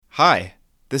Hi,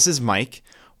 this is Mike,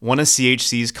 one of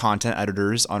CHC's content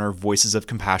editors on our Voices of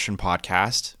Compassion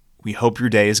podcast. We hope your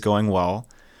day is going well.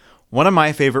 One of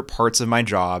my favorite parts of my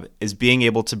job is being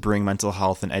able to bring mental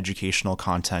health and educational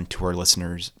content to our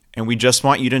listeners, and we just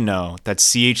want you to know that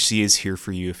CHC is here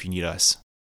for you if you need us.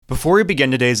 Before we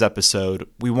begin today's episode,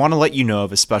 we want to let you know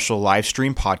of a special live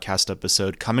stream podcast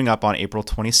episode coming up on April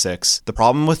 26th, The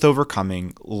Problem with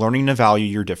Overcoming, Learning to Value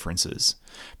Your Differences,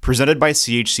 presented by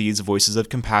CHC's Voices of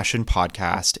Compassion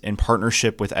podcast in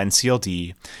partnership with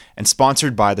NCLD and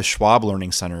sponsored by the Schwab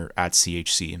Learning Center at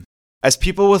CHC. As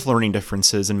people with learning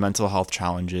differences and mental health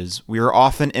challenges, we are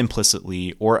often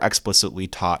implicitly or explicitly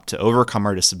taught to overcome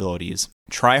our disabilities,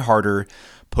 try harder,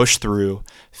 push through,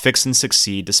 fix and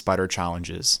succeed despite our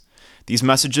challenges. These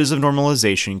messages of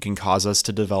normalization can cause us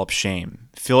to develop shame,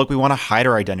 feel like we want to hide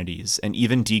our identities, and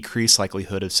even decrease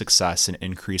likelihood of success and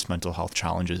increase mental health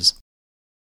challenges.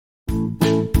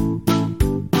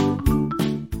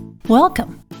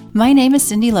 Welcome. My name is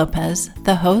Cindy Lopez,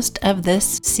 the host of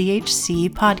this CHC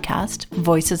podcast,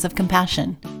 Voices of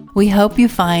Compassion. We hope you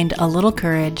find a little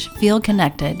courage, feel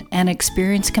connected, and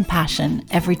experience compassion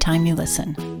every time you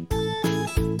listen.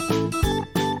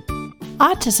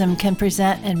 Autism can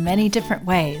present in many different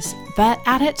ways, but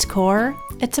at its core,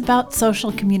 it's about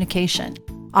social communication.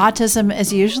 Autism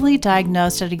is usually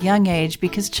diagnosed at a young age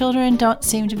because children don't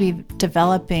seem to be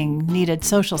developing needed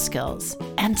social skills.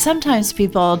 And sometimes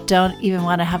people don't even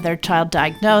want to have their child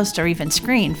diagnosed or even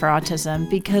screened for autism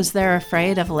because they're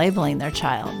afraid of labeling their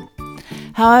child.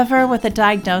 However, with a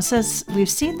diagnosis, we've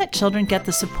seen that children get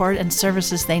the support and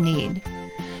services they need.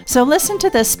 So listen to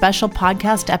this special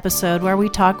podcast episode where we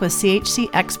talk with CHC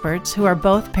experts who are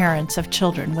both parents of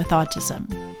children with autism.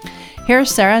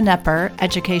 Here's Sarah Nepper,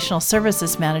 Educational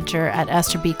Services Manager at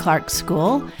Esther B. Clark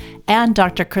School, and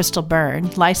Dr. Crystal Byrne,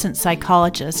 licensed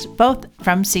psychologist, both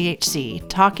from CHC,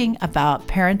 talking about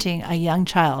parenting a young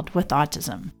child with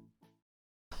autism.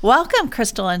 Welcome,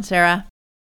 Crystal and Sarah.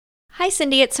 Hi,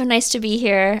 Cindy. It's so nice to be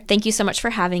here. Thank you so much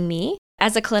for having me.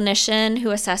 As a clinician who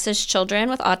assesses children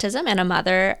with autism and a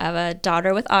mother of a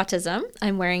daughter with autism,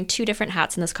 I'm wearing two different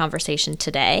hats in this conversation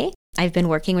today. I've been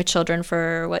working with children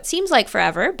for what seems like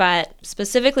forever, but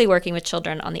specifically working with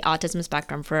children on the autism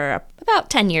spectrum for about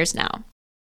 10 years now.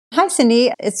 Hi,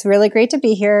 Cindy. It's really great to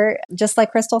be here. Just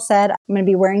like Crystal said, I'm going to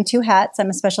be wearing two hats. I'm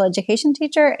a special education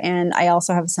teacher, and I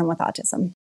also have a son with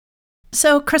autism.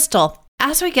 So, Crystal,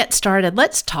 as we get started,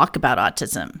 let's talk about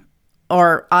autism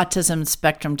or autism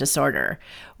spectrum disorder.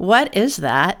 What is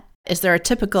that? Is there a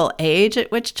typical age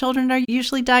at which children are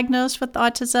usually diagnosed with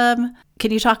autism?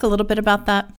 Can you talk a little bit about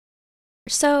that?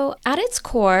 So at its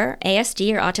core,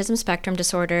 ASD or autism spectrum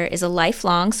disorder is a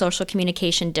lifelong social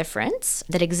communication difference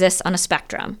that exists on a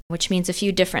spectrum, which means a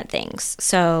few different things.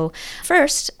 So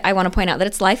first, I want to point out that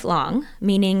it's lifelong,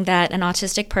 meaning that an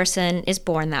autistic person is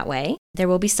born that way. There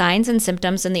will be signs and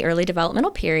symptoms in the early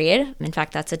developmental period. In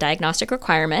fact, that's a diagnostic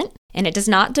requirement. And it does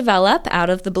not develop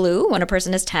out of the blue when a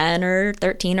person is 10 or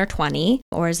 13 or 20,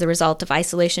 or as the result of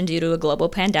isolation due to a global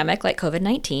pandemic like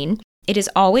COVID-19. It is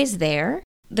always there.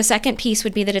 The second piece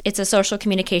would be that it's a social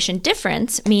communication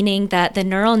difference, meaning that the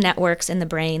neural networks in the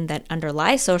brain that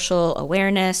underlie social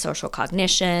awareness, social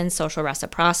cognition, social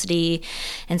reciprocity,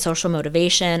 and social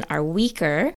motivation are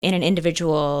weaker in an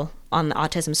individual on the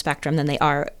autism spectrum than they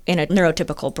are in a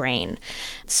neurotypical brain.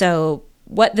 So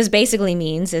what this basically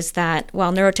means is that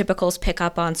while neurotypicals pick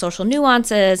up on social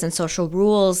nuances and social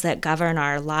rules that govern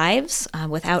our lives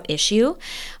without issue,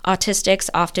 autistics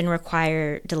often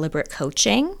require deliberate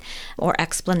coaching or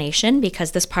explanation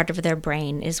because this part of their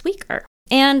brain is weaker.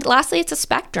 And lastly, it's a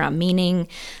spectrum, meaning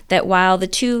that while the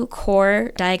two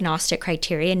core diagnostic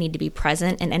criteria need to be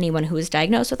present in anyone who is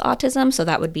diagnosed with autism, so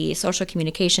that would be social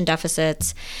communication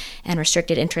deficits and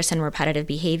restricted interest and repetitive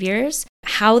behaviors,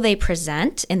 how they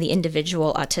present in the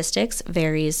individual autistics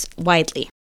varies widely.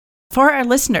 For our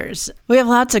listeners, we have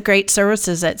lots of great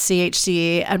services at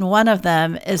CHC, and one of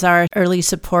them is our early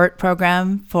support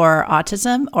program for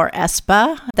autism, or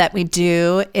ESPA, that we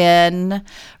do in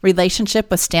relationship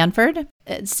with Stanford.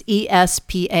 It's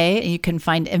ESPA, and you can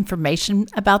find information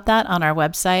about that on our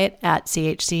website at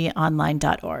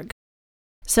chconline.org.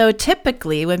 So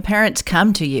typically, when parents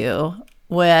come to you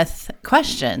with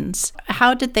questions,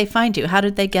 how did they find you? How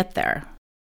did they get there?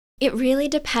 It really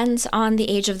depends on the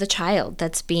age of the child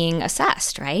that's being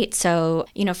assessed, right? So,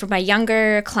 for my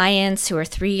younger clients who are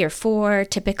 3 or 4,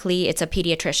 typically it's a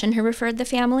pediatrician who referred the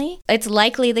family. It's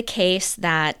likely the case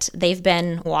that they've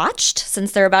been watched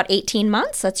since they're about 18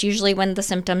 months. That's usually when the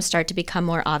symptoms start to become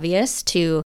more obvious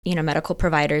to medical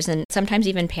providers and sometimes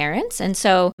even parents. And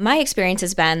so my experience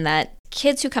has been that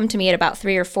kids who come to me at about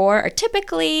 3 or 4 are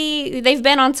typically, they've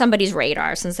been on somebody's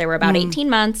radar since they were about 18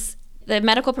 months. The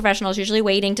medical professional is usually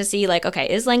waiting to see, like, okay,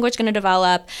 is language going to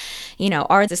develop?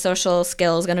 Are the social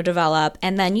skills going to develop?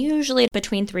 And then usually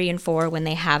between 3 and 4, when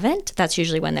they haven't, that's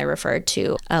usually when they're referred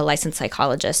to a licensed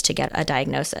psychologist to get a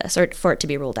diagnosis or for it to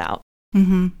be ruled out.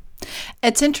 Mm-hmm.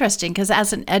 It's interesting because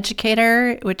as an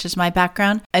educator, which is my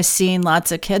background, I've seen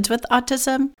lots of kids with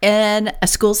autism in a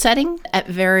school setting at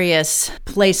various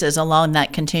places along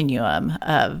that continuum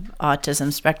of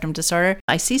autism spectrum disorder.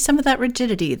 I see some of that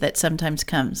rigidity that sometimes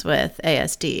comes with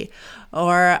ASD,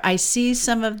 or I see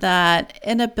some of that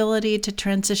inability to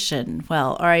transition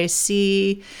well, or I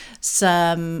see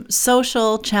some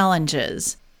social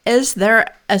challenges. Is there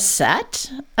a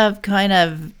set of kind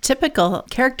of typical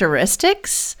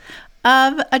characteristics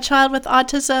of a child with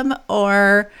autism,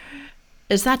 or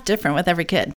is that different with every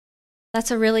kid? That's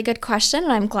a really good question,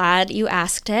 and I'm glad you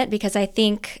asked it because I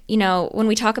think, when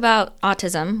we talk about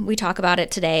autism, we talk about it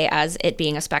today as it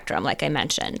being a spectrum, like I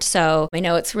mentioned. So I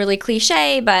know it's really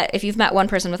cliche, but if you've met one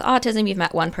person with autism, you've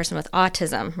met one person with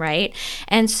autism, right?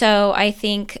 And so I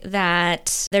think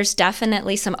that there's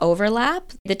definitely some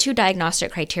overlap. The 2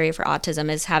 diagnostic criteria for autism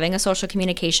is having a social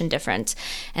communication difference,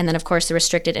 and then, of course, the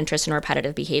restricted interest in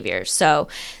repetitive behaviors. So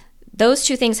those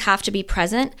 2 things have to be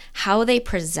present. How they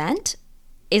present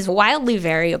is wildly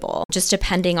variable, just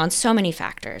depending on so many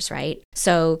factors, right?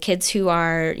 So kids who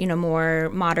are, more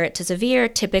moderate to severe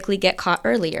typically get caught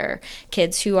earlier.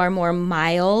 Kids who are more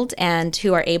mild and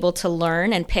who are able to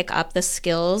learn and pick up the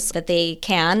skills that they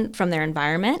can from their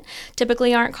environment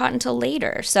typically aren't caught until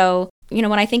later. So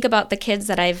when I think about the kids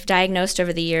that I've diagnosed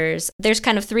over the years, there's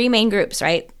kind of 3 main groups,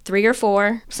 right? 3 or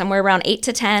 4, somewhere around 8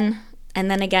 to 10. And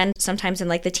then again, sometimes in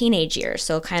like the teenage years.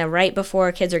 So kind of right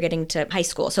before kids are getting to high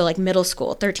school. So like middle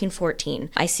school, 13,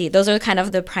 14. I see those are kind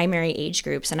of the primary age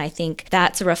groups. And I think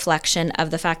that's a reflection of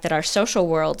the fact that our social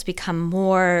worlds become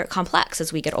more complex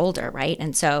as we get older, right?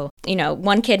 And so,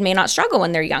 one kid may not struggle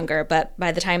when they're younger, but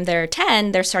by the time they're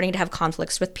 10, they're starting to have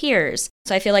conflicts with peers.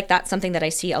 So I feel like that's something that I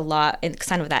see a lot in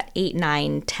kind of that 8,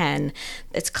 9, 10.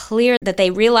 It's clear that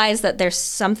they realize that there's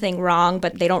something wrong,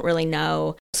 but they don't really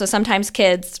know. So sometimes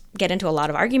kids get into a lot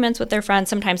of arguments with their friends.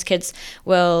 Sometimes kids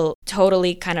will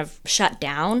totally kind of shut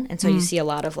down. And so you see a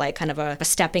lot of like kind of a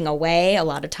stepping away a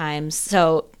lot of times.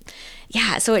 So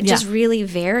it just really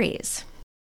varies.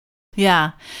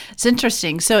 Yeah, it's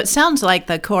interesting. So it sounds like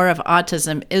the core of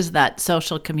autism is that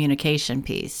social communication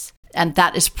piece. And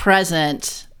that is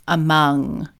present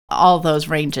among all those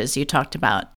ranges you talked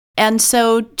about. And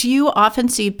so do you often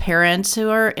see parents who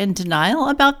are in denial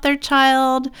about their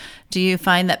child? Do you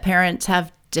find that parents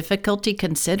have difficulty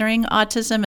considering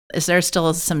autism? Is there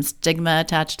still some stigma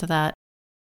attached to that?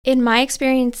 In my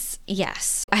experience,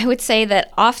 yes. I would say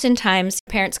that oftentimes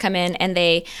parents come in and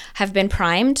they have been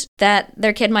primed that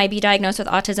their kid might be diagnosed with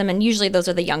autism. And usually those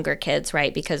are the younger kids,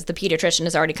 right? Because the pediatrician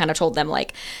has already kind of told them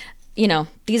like,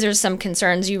 these are some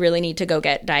concerns you really need to go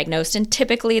get diagnosed. And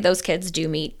typically those kids do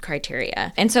meet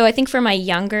criteria. And so I think for my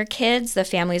younger kids, the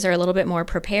families are a little bit more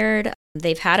prepared.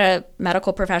 They've had a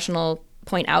medical professional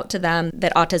point out to them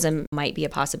that autism might be a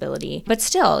possibility. But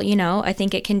still, I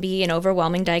think it can be an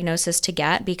overwhelming diagnosis to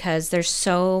get because there's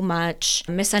so much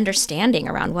misunderstanding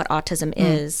around what autism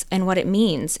is and what it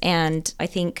means. And I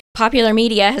think popular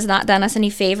media has not done us any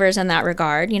favors in that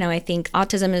regard. I think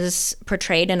autism is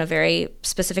portrayed in a very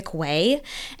specific way.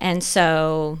 And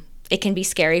so it can be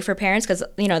scary for parents because,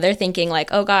 they're thinking like,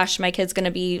 oh gosh, my kid's going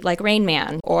to be like Rain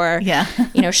Man or,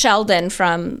 Sheldon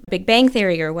from Big Bang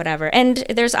Theory or whatever. And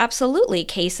there's absolutely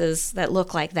cases that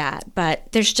look like that, but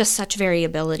there's just such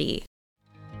variability.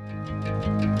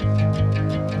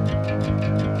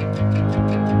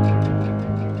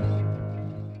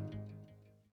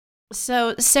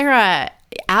 So, Sarah,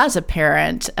 as a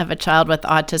parent of a child with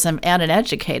autism and an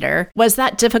educator, was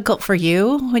that difficult for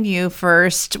you when you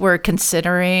first were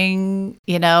considering,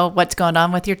 what's going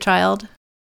on with your child?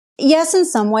 Yes, in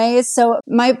some ways. So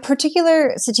my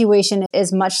particular situation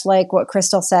is much like what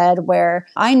Crystal said, where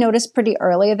I noticed pretty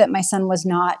early that my son was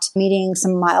not meeting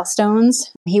some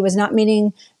milestones. He was not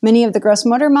meeting many of the gross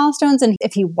motor milestones. And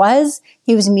if he was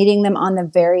meeting them on the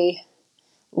very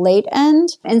late end.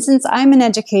 And since I'm in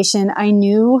education, I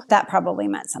knew that probably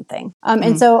meant something.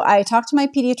 And so I talked to my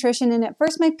pediatrician, and at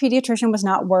first my pediatrician was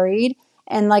not worried.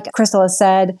 And like Crystal has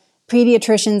said,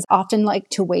 pediatricians often like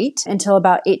to wait until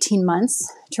about 18 months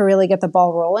to really get the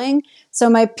ball rolling. So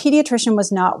my pediatrician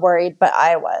was not worried, but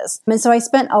I was. And so I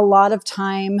spent a lot of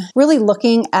time really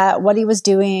looking at what he was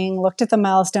doing, looked at the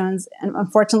milestones. And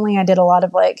unfortunately, I did a lot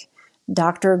of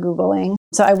doctor Googling.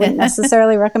 So I wouldn't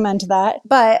necessarily recommend that.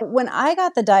 But when I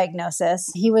got the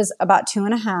diagnosis, he was about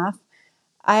 2.5.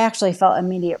 I actually felt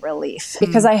immediate relief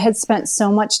because I had spent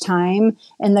so much time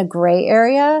in the gray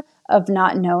area of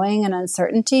not knowing and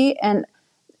uncertainty. And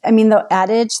I mean, the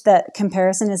adage that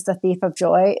comparison is the thief of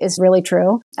joy is really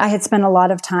true. I had spent a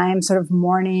lot of time sort of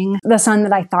mourning the son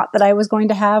that I thought that I was going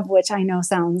to have, which I know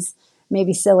sounds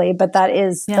maybe silly, but that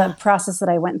is the process that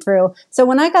I went through. So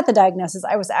when I got the diagnosis,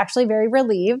 I was actually very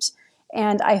relieved.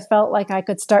 And I felt like I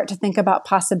could start to think about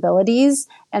possibilities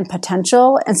and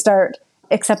potential and start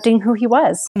accepting who he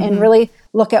was and really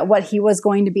look at what he was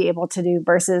going to be able to do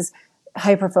versus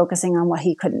hyper focusing on what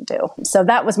he couldn't do. So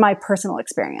that was my personal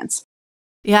experience.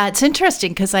 Yeah, it's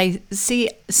interesting because I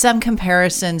see some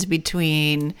comparisons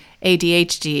between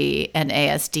ADHD and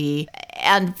ASD.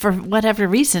 And for whatever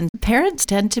reason, parents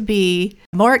tend to be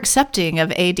more accepting of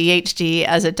ADHD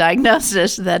as a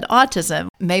diagnosis than autism.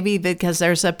 Maybe because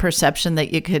there's a perception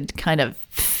that you could kind of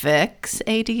fix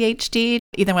ADHD.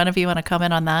 Either one of you want to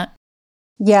comment on that?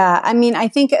 Yeah, I mean, I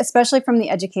think especially from the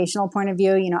educational point of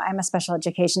view, I'm a special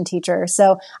education teacher.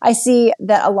 So I see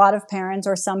that a lot of parents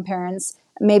or some parents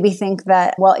maybe think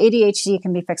that, well, ADHD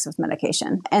can be fixed with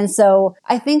medication. And so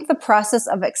I think the process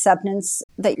of acceptance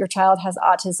that your child has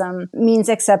autism means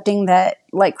accepting that,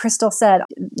 like Crystal said,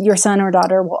 your son or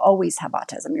daughter will always have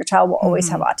autism. Your child will always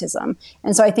have autism.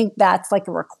 And so I think that's like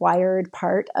a required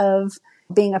part of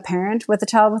being a parent with a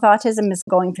child with autism is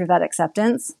going through that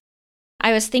acceptance.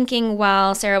 I was thinking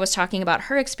while Sarah was talking about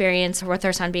her experience with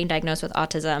her son being diagnosed with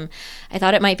autism, I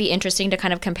thought it might be interesting to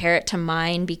kind of compare it to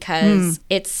mine because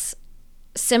it's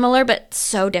similar but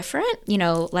so different.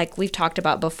 Like we've talked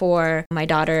about before, my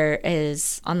daughter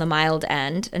is on the mild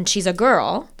end and she's a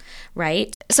girl,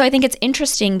 right? So I think it's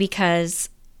interesting because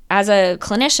as a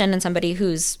clinician and somebody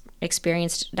who's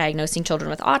experienced diagnosing children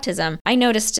with autism, I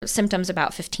noticed symptoms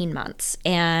about 15 months.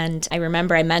 And I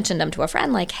remember I mentioned them to a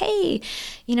friend like, hey,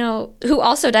 who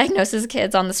also diagnoses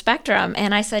kids on the spectrum.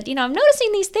 And I said, I'm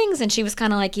noticing these things. And she was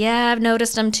kind of like, yeah, I've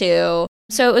noticed them too.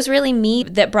 So it was really me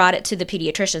that brought it to the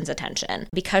pediatrician's attention.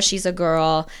 Because she's a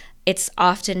girl, it's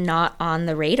often not on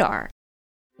the radar.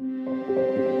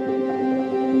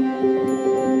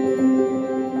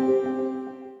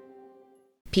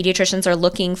 Pediatricians are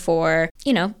looking for,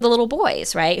 the little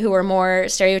boys, right, who are more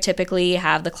stereotypically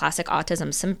have the classic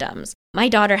autism symptoms. My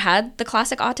daughter had the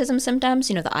classic autism symptoms.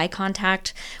 The eye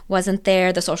contact wasn't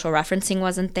there. The social referencing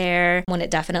wasn't there when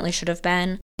it definitely should have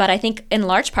been. But I think in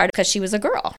large part because she was a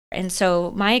girl. And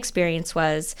so my experience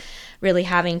was really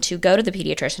having to go to the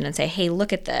pediatrician and say, hey,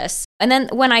 look at this. And then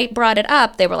when I brought it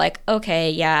up, they were like, okay,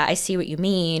 yeah, I see what you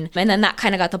mean. And then that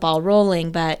kind of got the ball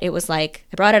rolling. But it was like,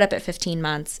 I brought it up at 15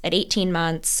 months. At 18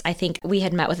 months, I think we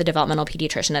had met with a developmental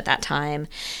pediatrician at that time.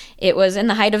 It was in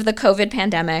the height of the COVID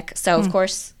pandemic. So, of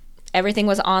course, everything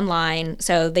was online.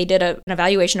 So they did an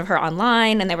evaluation of her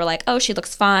online and they were like, oh, she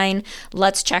looks fine.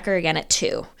 Let's check her again at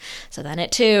 2. So then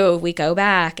at 2, we go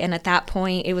back. And at that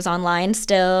point, it was online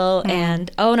still. And,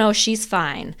 oh, no, she's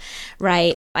fine.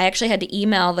 Right. I actually had to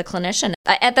email the clinician.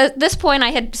 At this point, I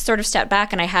had sort of stepped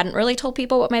back and I hadn't really told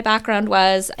people what my background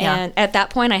was. Yeah. And at that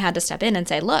point, I had to step in and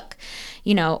say, look,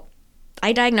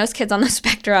 I diagnose kids on the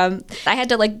spectrum. I had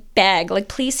to beg,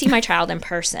 please see my child in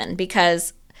person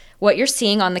because what you're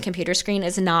seeing on the computer screen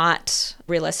is not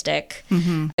realistic.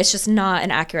 It's just not an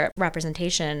accurate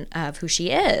representation of who she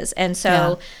is. And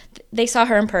so they saw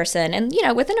her in person and,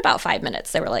 within about 5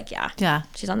 minutes, they were like, yeah,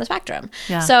 she's on the spectrum.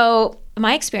 Yeah. So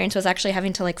my experience was actually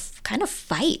having to kind of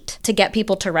fight to get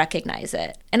people to recognize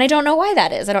it. And I don't know why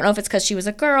that is. I don't know if it's because she was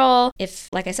a girl, if,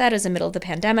 like I said, it was in the middle of the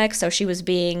pandemic. So she was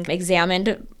being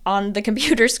examined on the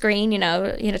computer screen,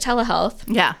 telehealth.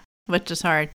 Yeah. Which is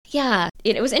hard. Yeah.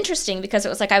 It was interesting because it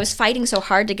was like I was fighting so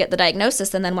hard to get the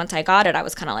diagnosis. And then once I got it, I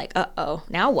was kind of like, uh-oh,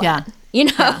 now what? Yeah.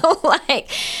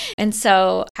 And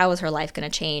so how was her life going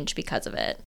to change because of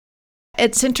it?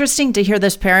 It's interesting to hear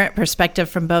this parent perspective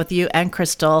from both you and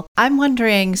Crystal. I'm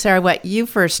wondering, Sarah, what you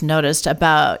first noticed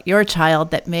about your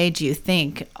child that made you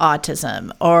think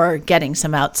autism or getting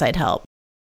some outside help.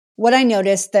 What I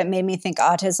noticed that made me think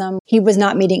autism, he was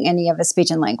not meeting any of his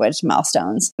speech and language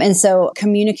milestones. And so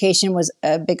communication was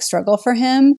a big struggle for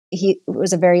him. He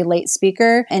was a very late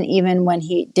speaker. And even when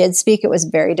he did speak, it was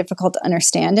very difficult to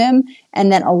understand him.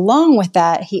 And then along with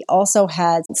that, he also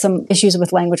had some issues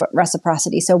with language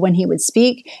reciprocity. So when he would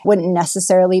speak, wouldn't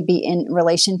necessarily be in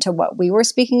relation to what we were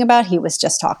speaking about. He was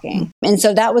just talking. And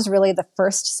so that was really the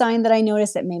first sign that I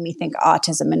noticed that made me think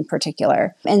autism in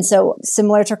particular. And so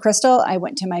similar to Crystal, I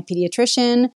went to my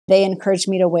pediatrician. They encouraged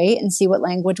me to wait and see what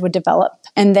language would develop.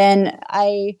 And then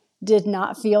I did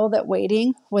not feel that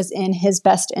waiting was in his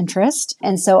best interest.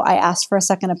 And so I asked for a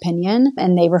second opinion,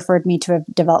 and they referred me to a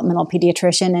developmental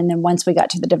pediatrician. And then once we got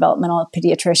to the developmental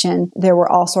pediatrician, there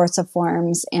were all sorts of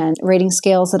forms and rating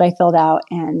scales that I filled out,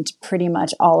 and pretty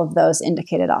much all of those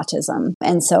indicated autism.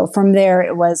 And so from there,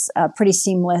 it was a pretty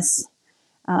seamless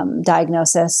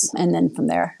diagnosis, and then from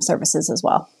there, services as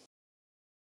well.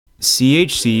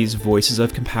 CHC's Voices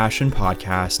of Compassion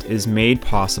podcast is made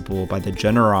possible by the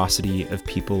generosity of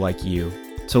people like you.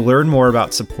 To learn more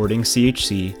about supporting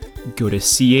CHC, go to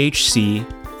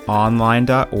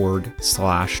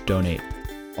chconline.org/donate.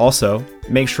 Also,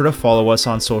 make sure to follow us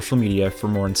on social media for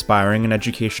more inspiring and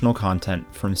educational content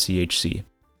from CHC.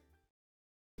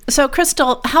 So,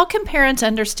 Crystal, how can parents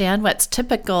understand what's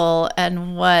typical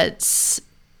and what's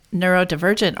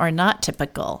neurodivergent or not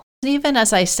typical? Even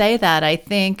as I say that, I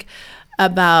think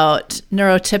about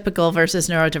neurotypical versus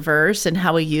neurodiverse and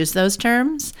how we use those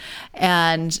terms.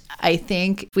 And I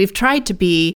think we've tried to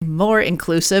be more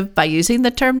inclusive by using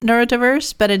the term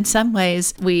neurodiverse, but in some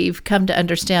ways we've come to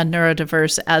understand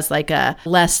neurodiverse as like a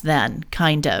less than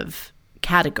kind of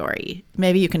category.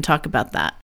 Maybe you can talk about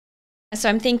that. So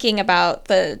I'm thinking about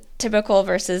the typical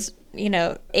versus,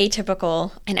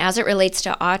 atypical. And as it relates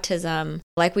to autism,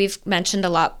 like we've mentioned a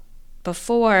lot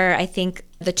before, I think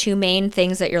the two main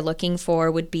things that you're looking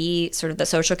for would be sort of the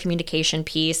social communication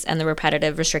piece and the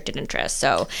repetitive restricted interest.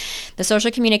 So the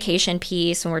social communication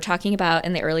piece, when we're talking about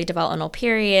in the early developmental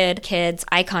period, kids,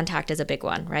 eye contact is a big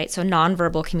one, right? So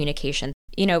nonverbal communication.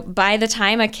 By the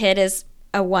time a kid is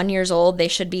 1 year old, they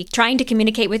should be trying to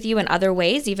communicate with you in other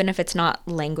ways, even if it's not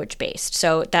language based.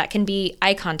 So that can be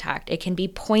eye contact. It can be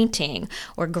pointing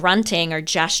or grunting or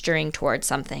gesturing towards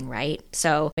something, right?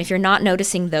 So if you're not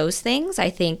noticing those things, I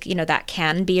think, that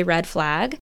can be a red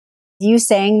flag. You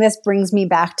saying this brings me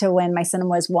back to when my son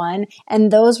was 1,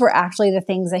 and those were actually the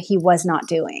things that he was not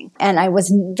doing. And I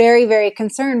was very, very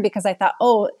concerned because I thought,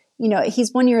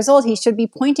 he's 1 year old. He should be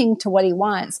pointing to what he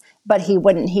wants, but he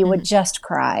wouldn't. He would just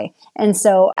cry. And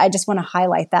so I just want to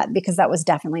highlight that because that was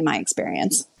definitely my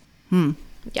experience.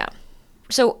 Yeah.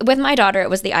 So with my daughter,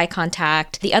 it was the eye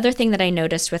contact. The other thing that I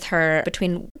noticed with her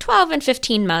between 12 and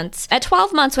 15 months, at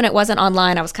 12 months when it wasn't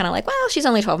online, I was kind of like, well, she's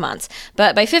only 12 months.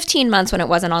 But by 15 months when it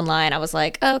wasn't online, I was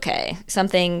like, okay,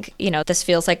 something, this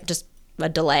feels like just a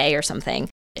delay or something.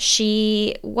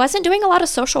 She wasn't doing a lot of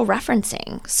social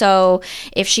referencing. So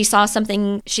if she saw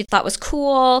something she thought was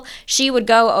cool, she would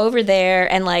go over there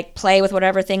and play with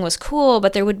whatever thing was cool,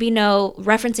 but there would be no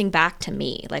referencing back to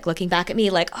me, looking back at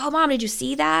me oh, Mom, did you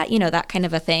see that? That kind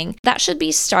of a thing. That should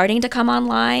be starting to come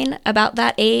online about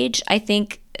that age. I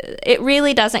think it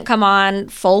really doesn't come on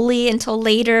fully until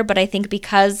later, but I think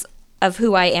because of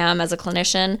who I am as a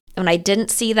clinician, when I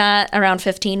didn't see that around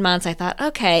 15 months, I thought,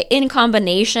 okay, in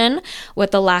combination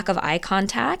with the lack of eye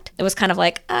contact, it was kind of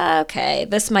okay,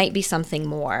 this might be something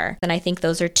more. And I think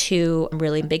those are two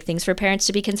really big things for parents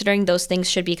to be considering. Those things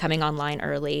should be coming online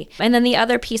early. And then the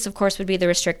other piece, of course, would be the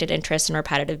restricted interest and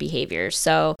repetitive behaviors.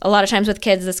 So a lot of times with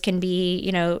kids, this can be,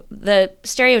 the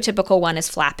stereotypical one is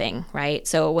flapping, right?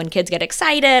 So when kids get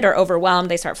excited or overwhelmed,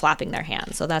 they start flapping their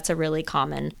hands. So that's a really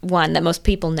common one that most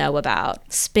people know about.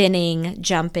 Spinning,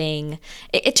 jumping,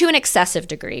 to an excessive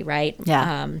degree, right?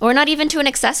 Yeah. Or not even to an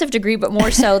excessive degree, but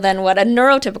more so than what a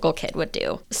neurotypical kid would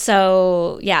do.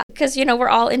 So yeah, because, we're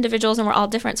all individuals and we're all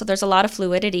different. So there's a lot of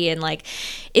fluidity and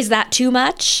is that too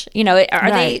much? Are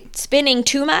they spinning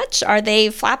too much? Are they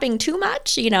flapping too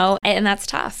much? And that's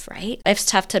tough, right? It's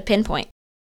tough to pinpoint.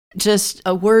 Just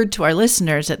a word to our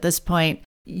listeners at this point.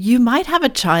 You might have a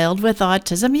child with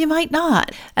autism, you might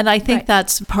not. And I think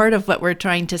that's part of what we're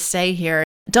trying to say here.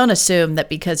 Don't assume that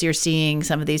because you're seeing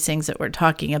some of these things that we're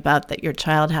talking about that your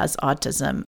child has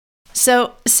autism.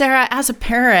 So, Sarah, as a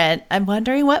parent, I'm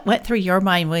wondering what went through your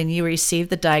mind when you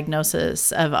received the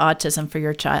diagnosis of autism for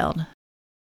your child?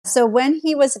 So when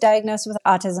he was diagnosed with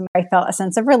autism, I felt a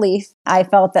sense of relief. I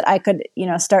felt that I could,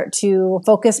 start to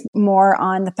focus more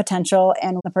on the potential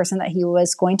and the person that he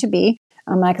was going to be.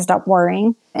 I could stop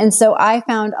worrying. And so I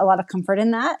found a lot of comfort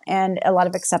in that and a lot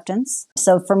of acceptance.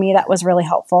 So for me, that was really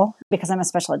helpful because I'm a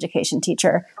special education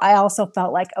teacher. I also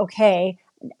felt okay,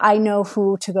 I know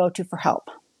who to go to for help.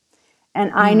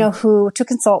 And I know who to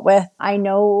consult with. I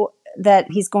know that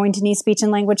he's going to need speech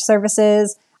and language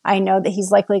services. I know that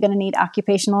he's likely going to need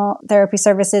occupational therapy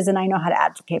services, and I know how to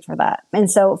advocate for that. And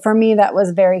so for me, that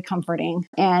was very comforting.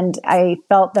 And I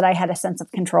felt that I had a sense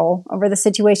of control over the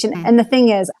situation. And the thing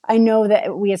is, I know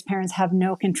that we as parents have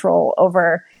no control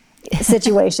over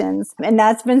situations. And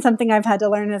that's been something I've had to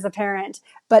learn as a parent.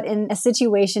 But in a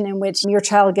situation in which your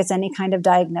child gets any kind of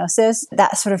diagnosis,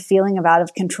 that sort of feeling of out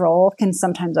of control can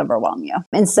sometimes overwhelm you.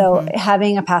 And so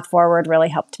having a path forward really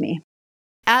helped me.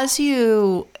 As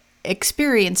you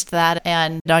experienced that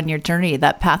and on your journey,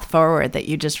 that path forward that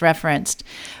you just referenced,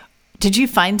 did you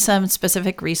find some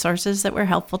specific resources that were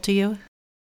helpful to you?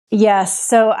 Yes.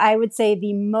 So I would say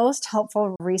the most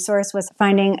helpful resource was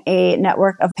finding a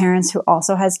network of parents who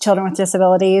also has children with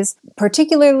disabilities,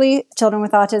 particularly children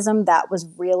with autism. That was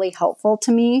really helpful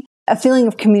to me. A feeling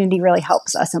of community really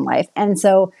helps us in life. And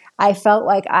so I felt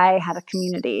like I had a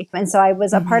community. And so I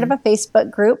was a part of a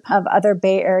Facebook group of other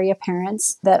Bay Area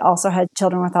parents that also had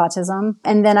children with autism.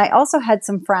 And then I also had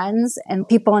some friends and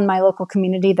people in my local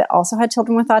community that also had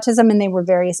children with autism, and they were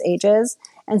various ages.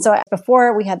 And so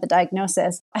before we had the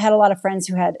diagnosis, I had a lot of friends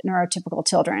who had neurotypical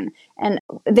children, and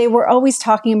they were always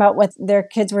talking about what their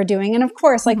kids were doing. And of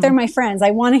course, like they're my friends,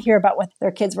 I want to hear about what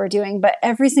their kids were doing. But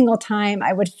every single time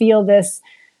I would feel this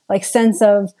like sense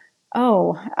of,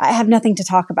 oh, I have nothing to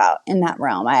talk about in that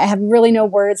realm. I have really no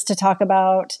words to talk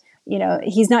about. You know,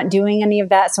 he's not doing any of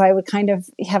that. So I would kind of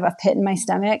have a pit in my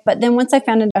stomach. But then once I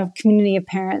found a community of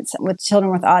parents with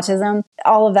children with autism,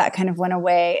 all of that kind of went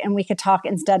away. And we could talk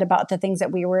instead about the things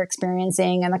that we were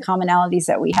experiencing and the commonalities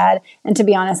that we had. And to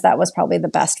be honest, that was probably the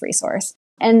best resource.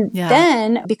 And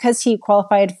then because he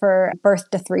qualified for birth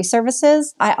to 3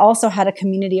 services, I also had a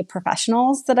community of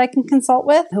professionals that I can consult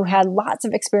with who had lots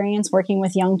of experience working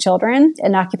with young children,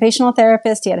 an occupational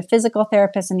therapist, he had a physical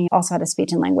therapist, and he also had a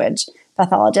speech and language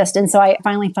pathologist. And so I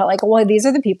finally felt like, well, these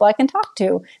are the people I can talk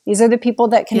to. These are the people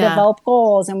that can develop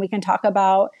goals, and we can talk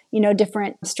about,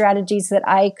 different strategies that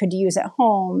I could use at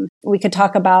home. We could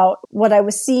talk about what I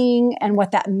was seeing and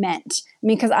what that meant. I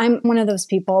mean, because I'm one of those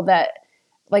people that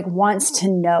wants to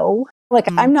know.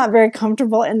 I'm not very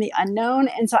comfortable in the unknown.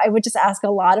 And so I would just ask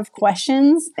a lot of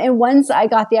questions. And once I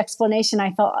got the explanation,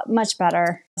 I felt much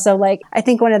better. So I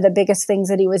think one of the biggest things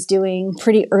that he was doing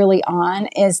pretty early on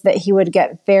is that he would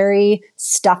get very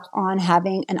stuck on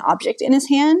having an object in his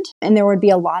hand. And there would be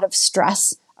a lot of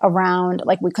stress around,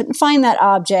 we couldn't find that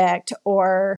object,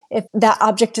 or if that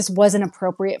object just wasn't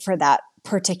appropriate for that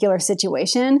particular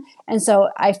situation. And so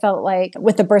I felt like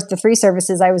with the birth to 3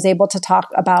 services, I was able to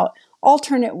talk about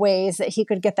alternate ways that he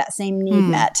could get that same need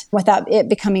met without it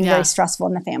becoming very stressful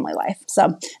in the family life.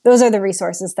 So those are the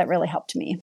resources that really helped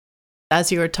me.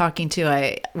 As you were talking to,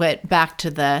 I went back to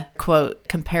the quote,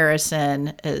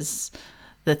 comparison is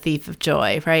the thief of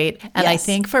joy, right? And I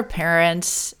think for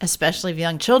parents, especially of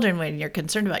young children, when you're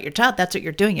concerned about your child, that's what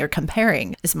you're doing. You're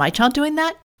comparing. Is my child doing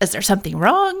that? Is there something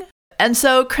wrong? And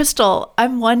so, Crystal,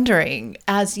 I'm wondering,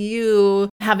 as you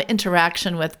have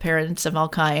interaction with parents of all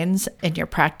kinds in your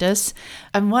practice,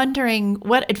 I'm wondering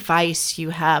what advice you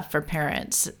have for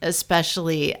parents,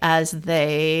 especially as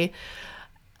they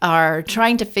are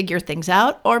trying to figure things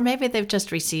out, or maybe they've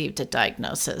just received a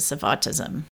diagnosis of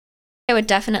autism. I would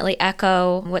definitely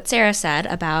echo what Sarah said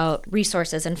about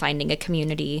resources and finding a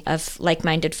community of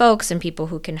like-minded folks and people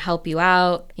who can help you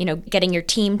out, getting your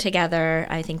team together.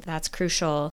 I think that's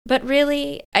crucial. But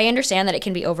really, I understand that it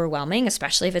can be overwhelming,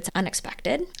 especially if it's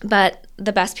unexpected. But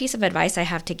the best piece of advice I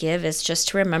have to give is just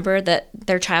to remember that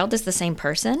their child is the same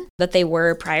person that they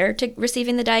were prior to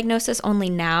receiving the diagnosis. Only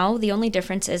now, the only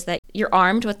difference is that you're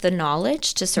armed with the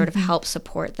knowledge to sort of help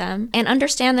support them and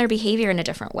understand their behavior in a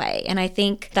different way. And I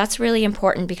think that's really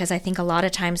important because I think a lot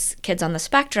of times kids on the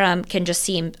spectrum can just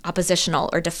seem oppositional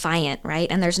or defiant, right?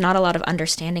 And there's not a lot of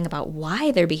understanding about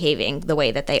why they're behaving the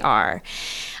way that they are.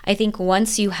 I think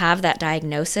once you have that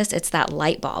diagnosis, it's that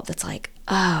light bulb that's like,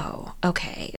 oh,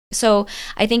 okay. So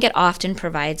I think it often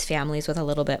provides families with a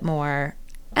little bit more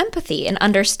empathy and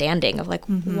understanding of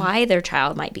why their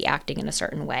child might be acting in a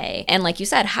certain way. And like you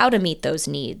said, how to meet those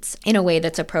needs in a way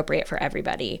that's appropriate for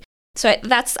everybody. So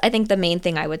that's, I think, the main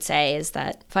thing I would say is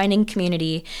that finding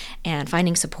community and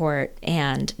finding support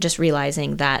and just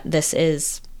realizing that this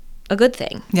is a good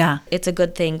thing. Yeah. It's a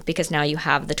good thing because now you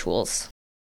have the tools.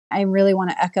 I really want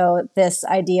to echo this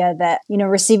idea that,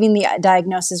 receiving the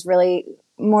diagnosis really,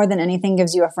 more than anything,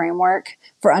 gives you a framework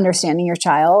for understanding your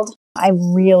child. I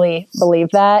really believe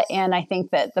that. And I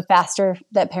think that the faster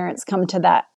that parents come to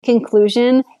that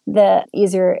conclusion, the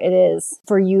easier it is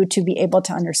for you to be able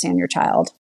to understand your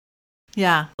child.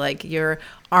 Yeah, you're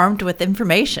armed with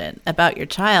information about your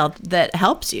child that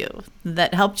helps you,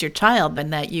 that helps your child,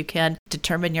 and that you can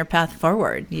determine your path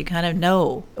forward. You kind of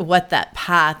know what that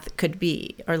path could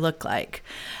be or look like.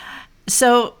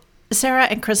 So, Sarah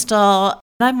and Crystal,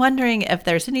 I'm wondering if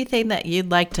there's anything that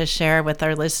you'd like to share with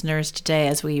our listeners today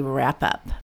as we wrap up.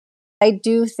 I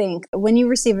do think when you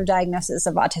receive a diagnosis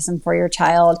of autism for your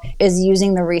child is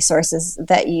using the resources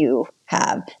that you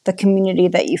have, the community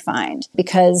that you find,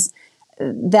 because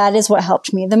that is what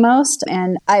helped me the most.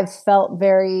 And I've felt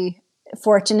very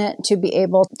fortunate to be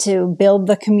able to build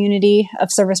the community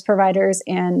of service providers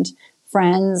and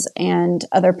friends and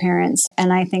other parents.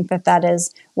 And I think that that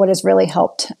is what has really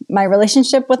helped my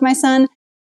relationship with my son.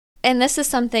 And this is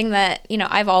something that,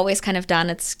 I've always kind of done.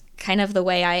 It's kind of the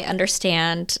way I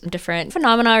understand different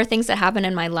phenomena or things that happen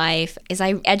in my life is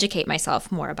I educate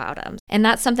myself more about them. And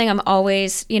that's something I'm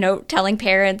always, telling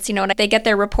parents, when they get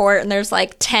their report and there's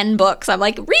like 10 books, I'm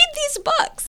like, read these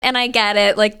books. And I get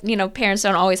it. Like, parents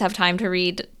don't always have time to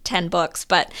read 10 books.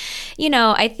 But,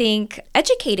 I think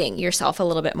educating yourself a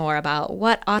little bit more about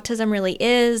what autism really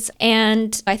is.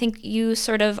 And I think you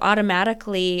sort of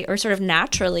automatically or sort of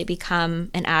naturally become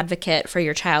an advocate for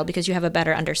your child because you have a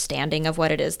better understanding of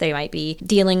what it is they might be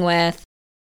dealing with.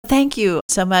 Thank you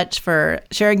so much for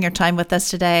sharing your time with us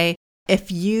today.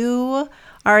 If you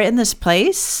are in this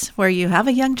place where you have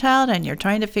a young child and you're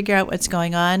trying to figure out what's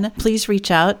going on, please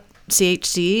reach out.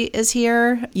 CHC is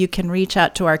here. You can reach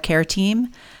out to our care team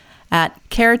at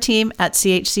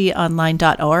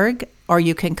careteam@chconline.org, or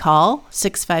you can call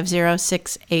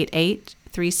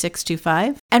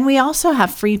 650-688-3625. And we also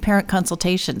have free parent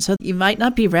consultations. So you might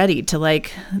not be ready to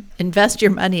invest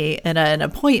your money in an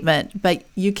appointment, but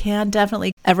you can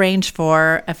definitely arrange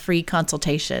for a free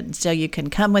consultation. So you can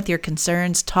come with your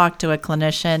concerns, talk to a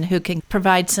clinician who can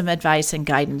provide some advice and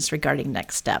guidance regarding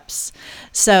next steps.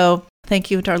 So thank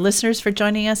you to our listeners for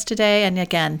joining us today. And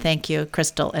again, thank you,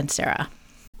 Crystal and Sarah.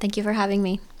 Thank you for having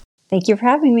me. Thank you for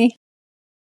having me.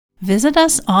 Visit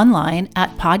us online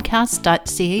at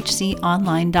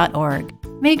podcast.chconline.org.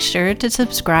 Make sure to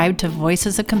subscribe to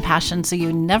Voices of Compassion so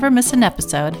you never miss an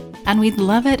episode. And we'd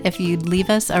love it if you'd leave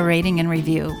us a rating and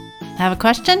review. Have a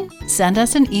question? Send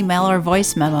us an email or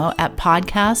voice memo at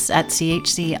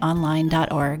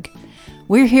podcasts@chconline.org.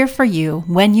 We're here for you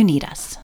when you need us.